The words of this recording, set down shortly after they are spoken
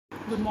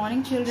Good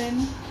morning,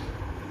 children.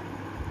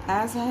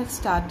 As I have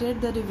started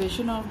the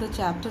revision of the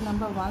chapter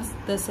number 1,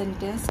 the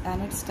sentence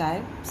and its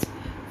types,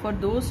 for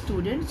those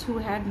students who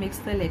had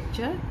missed the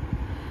lecture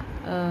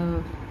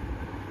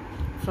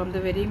from the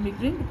very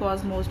beginning,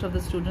 because most of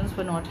the students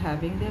were not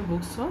having their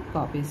books or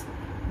copies.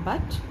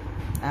 But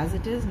as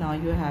it is now,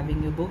 you are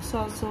having your books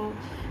also,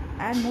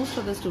 and most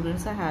of the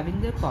students are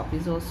having their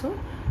copies also,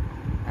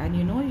 and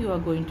you are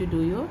going to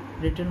do your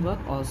written work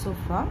also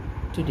from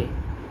today.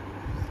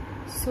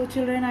 So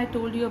children, I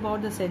told you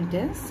about the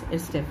sentence,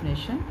 its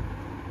definition,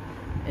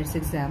 its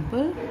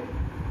example.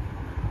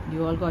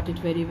 You all got it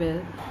very well.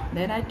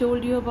 Then I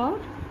told you about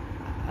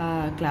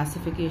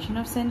classification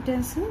of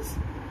sentences.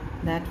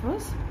 That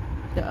was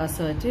the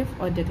assertive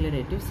or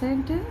declarative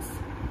sentence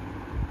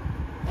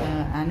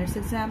and its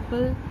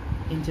example,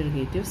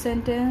 interrogative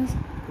sentence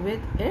with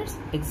its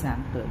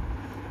example.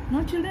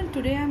 Now children,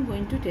 today I am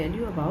going to tell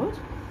you about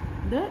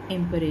the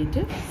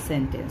imperative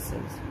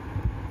sentences.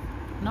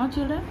 Now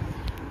children,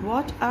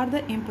 what are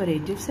the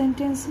imperative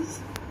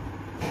sentences?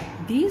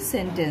 These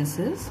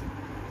sentences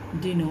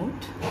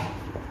denote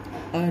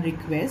a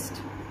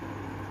request,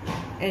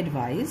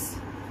 advice,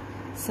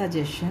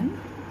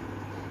 suggestion,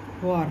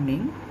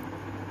 warning,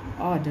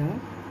 order,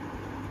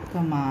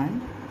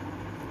 command,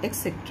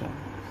 etc.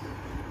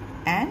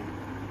 and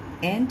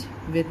end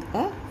with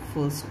a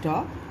full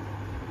stop,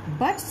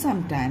 but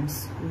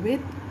sometimes with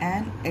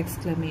an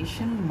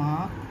exclamation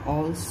mark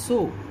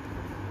also.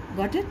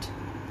 Got it?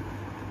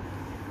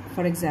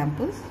 For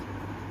example,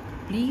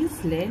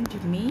 please lend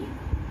me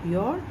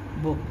your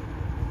book.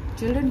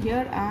 Children,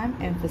 here I am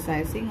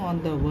emphasizing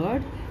on the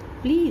word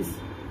please.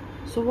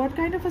 So what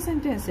kind of a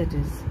sentence it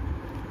is?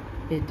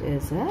 It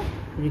is a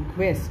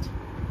request.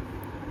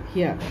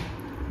 Here,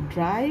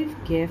 drive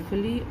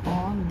carefully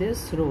on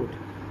this road.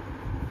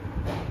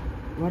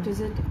 What is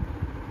it?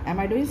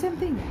 Am I doing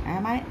something?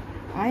 I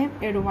am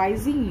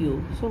advising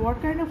you. So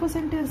what kind of a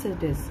sentence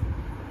it is?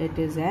 It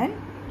is an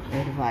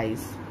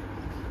advice.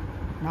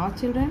 Now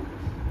children,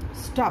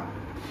 stop,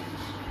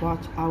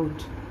 watch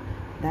out.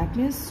 That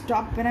means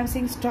stop. When I am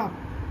saying stop,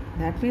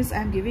 that means I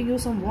am giving you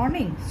some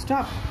warning.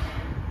 Stop,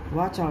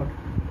 watch out,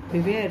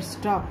 beware,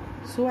 stop.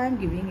 So I am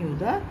giving you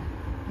the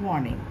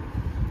warning.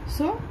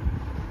 So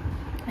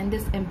in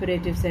this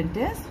imperative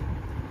sentence,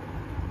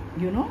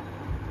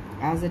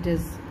 as it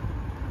is,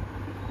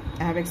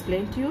 I have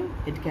explained to you,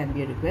 it can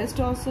be a request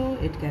also,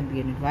 it can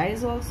be an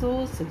advice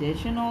also,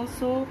 suggestion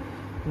also,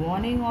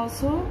 warning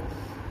also,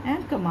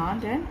 and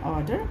command and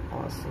order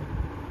also.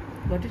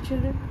 Got it,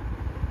 children?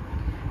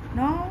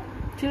 Now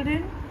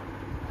children,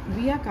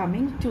 we are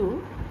coming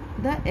to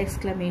the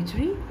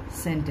exclamatory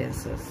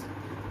sentences.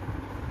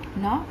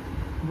 Now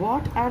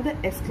what are the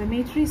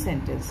exclamatory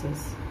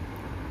sentences?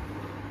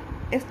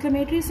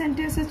 Exclamatory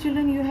sentences,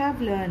 children, you have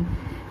learned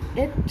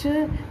it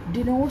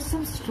denotes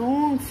some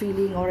strong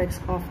feeling or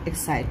of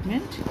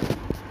excitement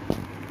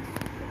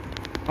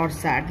or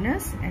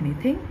sadness,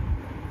 anything.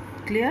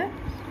 Clear?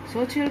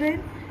 So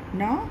children,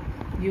 now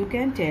you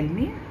can tell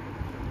me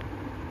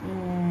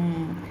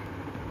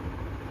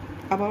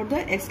about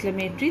the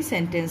exclamatory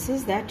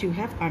sentences that you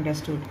have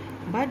understood.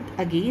 But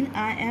again,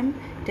 I am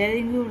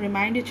telling you,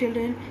 remind you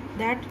children,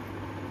 that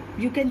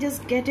you can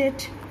just get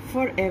it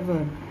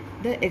forever.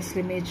 The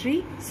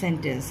exclamatory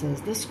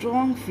sentences, the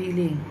strong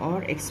feeling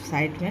or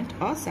excitement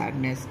or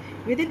sadness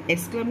with an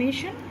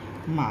exclamation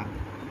mark.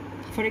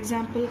 For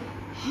example,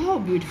 how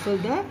beautiful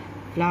the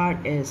flower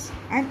is.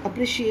 I'm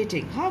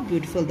appreciating how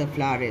beautiful the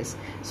flower is.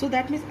 So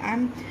that means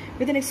I'm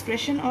with an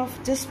expression of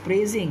just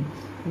praising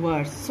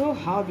words. So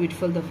how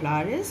beautiful the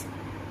flower is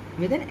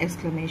with an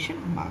exclamation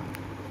mark.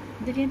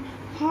 Again,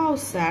 how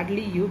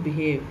sadly you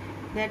behave.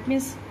 That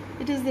means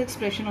it is the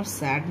expression of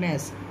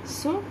sadness.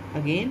 So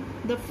again,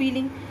 the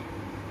feeling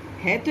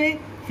है तो एक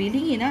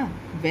feeling ही ना,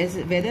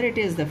 whether it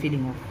is the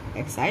feeling of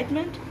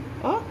excitement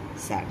or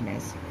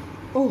sadness.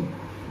 Oh,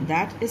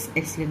 that is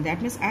excellent.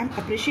 That means I am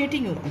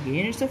appreciating you.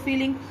 Again, it's a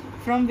feeling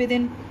from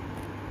within.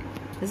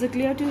 Is it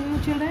clear to you,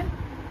 children?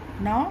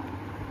 Now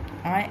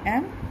I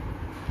am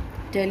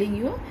telling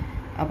you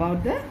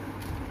about the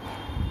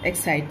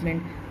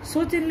excitement.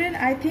 So children,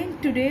 I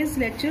think today's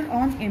lecture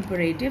on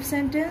imperative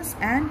sentence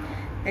and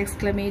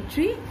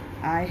exclamatory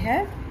I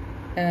have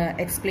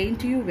explained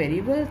to you very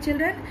well,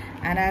 children.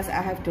 And as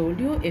I have told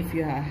you, if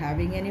you are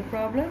having any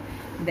problem,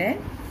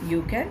 then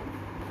you can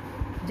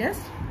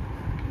just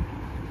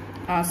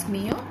ask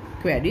me your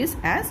queries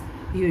as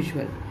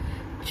usual.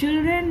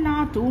 Children,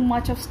 now too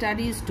much of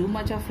studies, too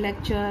much of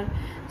lecture.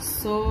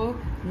 So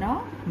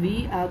now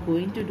we are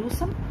going to do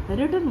some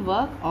written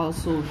work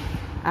also.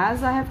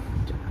 As I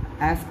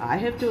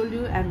have told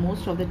you, and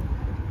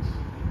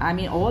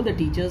all the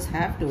teachers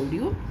have told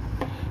you,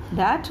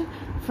 that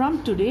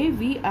from today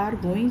we are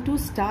going to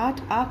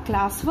start our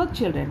classwork,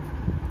 children.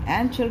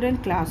 And children,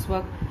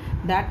 classwork,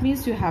 that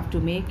means you have to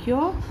make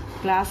your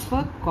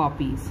classwork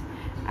copies.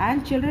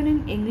 And children,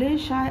 in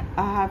English, I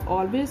have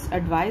always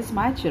advised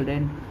my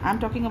children, I'm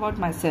talking about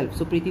myself,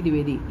 Supriti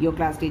Dwivedi, your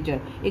class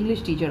teacher,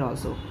 English teacher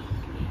also,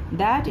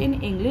 that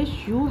in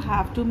English you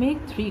have to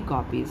make 3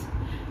 copies.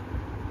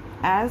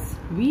 as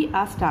we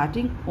are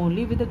starting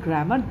only with the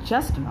grammar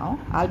just now,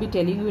 I'll be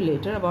telling you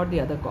later about the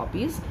other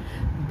copies,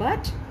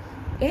 but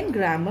in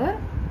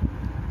grammar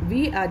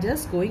we are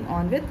just going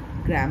on with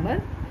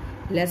grammar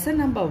lesson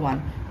number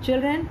 1.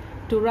 Children,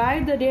 to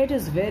write the date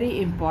is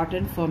very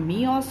important for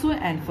me also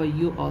and for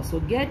you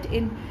also. Get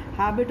in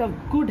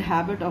good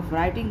habit of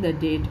writing the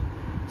date.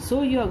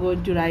 So you are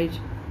going to write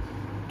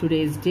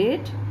today's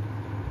date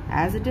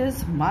as it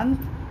is, month,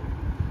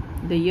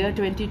 the year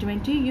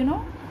 2020, you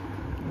know,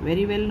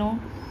 very well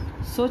known.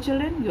 So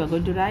children, you are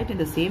going to write in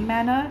the same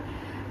manner.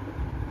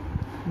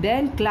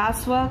 Then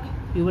classwork,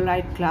 you will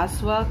write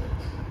classwork,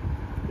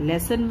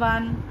 lesson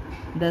 1,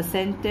 the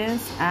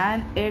sentence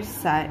and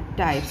its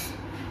types.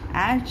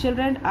 And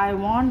children, I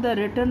want the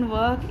written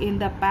work in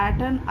the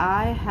pattern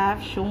I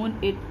have shown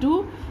it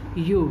to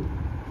you.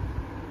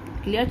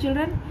 Clear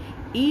children?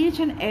 Each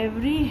and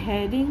every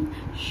heading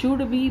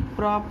should be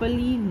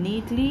properly,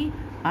 neatly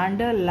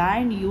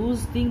underlined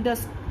using the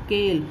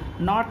scale,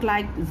 not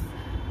like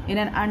in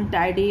an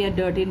untidy,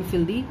 dirty and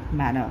filthy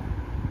manner.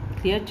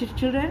 Clear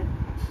children?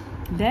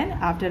 Then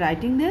after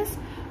writing this,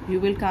 you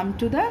will come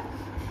to the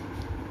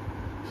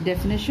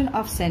definition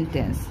of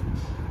sentence.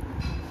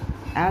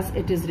 As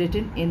it is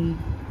written in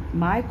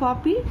my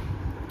copy,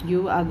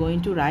 you are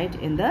going to write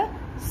in the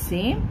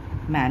same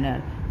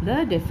manner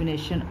the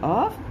definition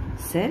of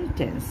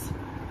sentence.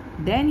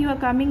 Then you are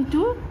coming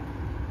to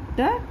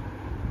the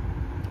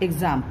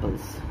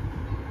examples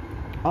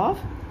of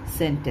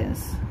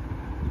sentence.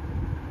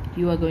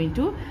 You are going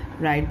to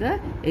write the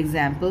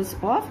examples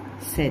of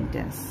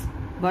sentence.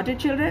 Got it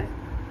children?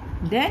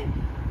 Then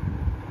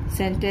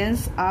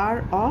sentence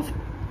are of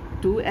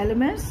 2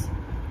 elements,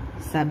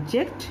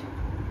 subject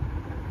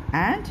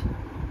and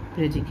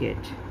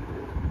predicate.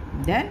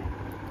 Then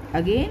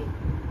again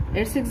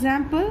its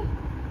example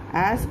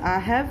as I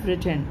have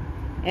written.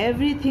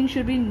 Everything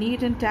should be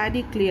neat and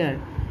tidy, clear,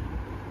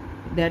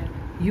 that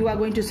you are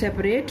going to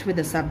separate with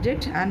the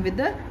subject and with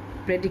the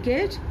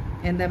predicate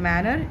in the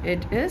manner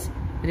it is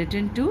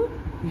written to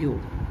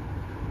you.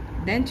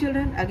 Then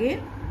children,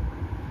 again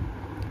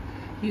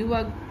you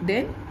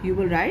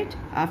will write,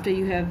 after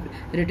you have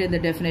written the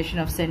definition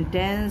of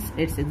sentence,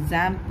 its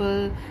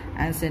example,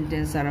 and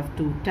sentence are of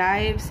 2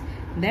 types.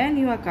 Then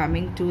you are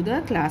coming to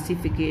the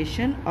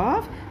classification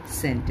of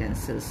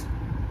sentences.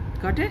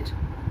 Got it?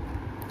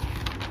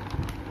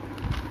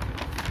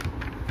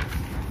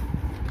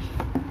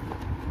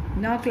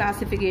 Now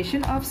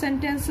classification of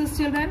sentences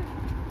children.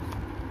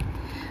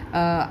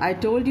 I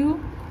told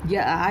you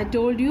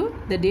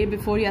the day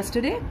before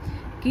yesterday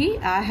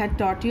I had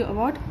taught you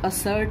about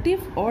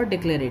assertive or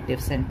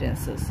declarative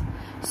sentences.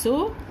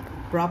 So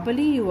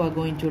properly you are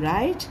going to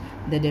write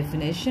the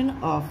definition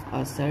of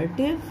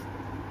assertive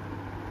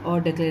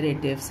or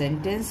declarative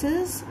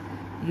sentences.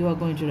 You are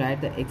going to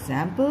write the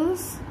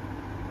examples.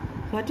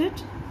 Got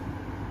it?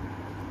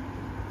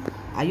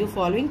 Are you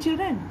following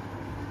children?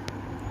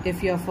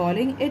 If you are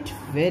following it,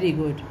 very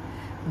good.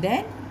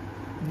 Then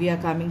we are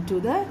coming to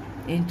the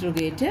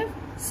interrogative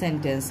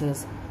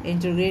sentences.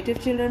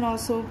 Interrogative children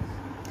also.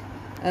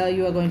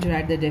 You are going to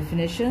write the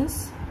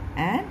definitions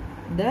and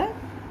the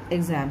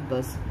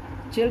examples.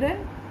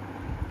 Children,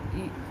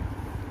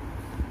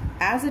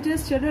 as it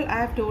is children, I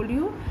have told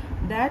you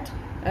that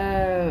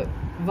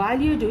while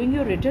you are doing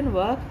your written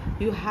work,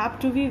 you have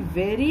to be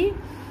very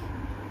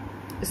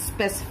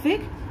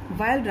specific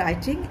while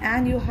writing,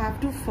 and you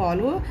have to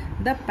follow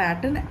the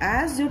pattern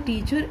as your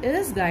teacher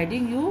is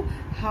guiding you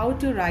how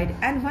to write.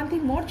 And one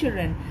thing more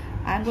children,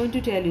 I am going to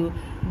tell you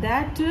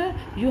that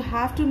you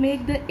have to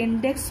make the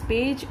index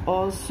page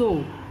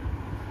also.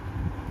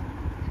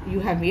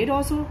 You have made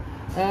also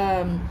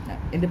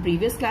in the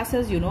previous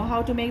classes, you know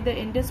how to make the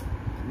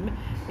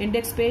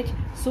index page.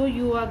 So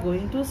you are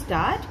going to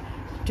start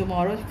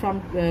tomorrow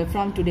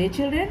from today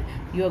children.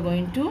 You are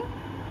going to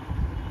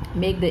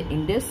make the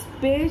index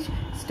page,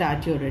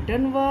 start your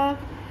written work,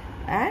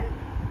 and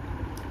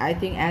I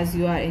think as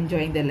you are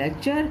enjoying the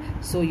lecture,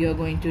 so you are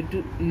going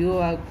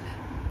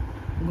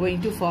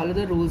to follow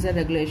the rules and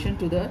regulation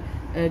to the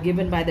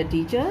given by the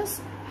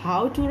teachers,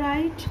 how to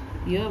write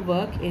your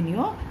work in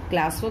your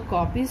classwork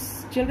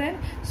copies children.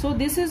 So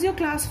this is your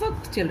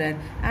classwork children,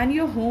 and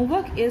your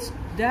homework is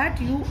that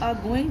you are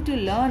going to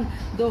learn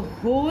the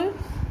whole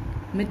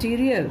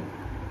material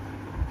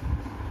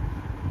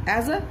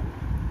as a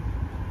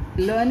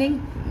learning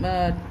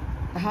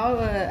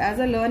as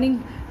a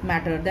learning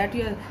matter, that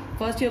you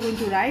first you're going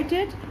to write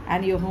it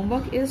and your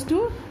homework is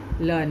to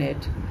learn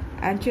it.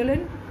 And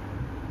children,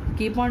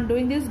 keep on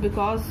doing this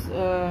because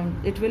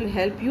it will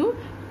help you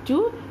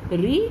to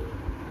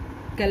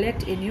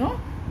recollect in your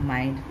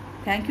mind.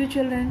 Thank you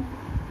children.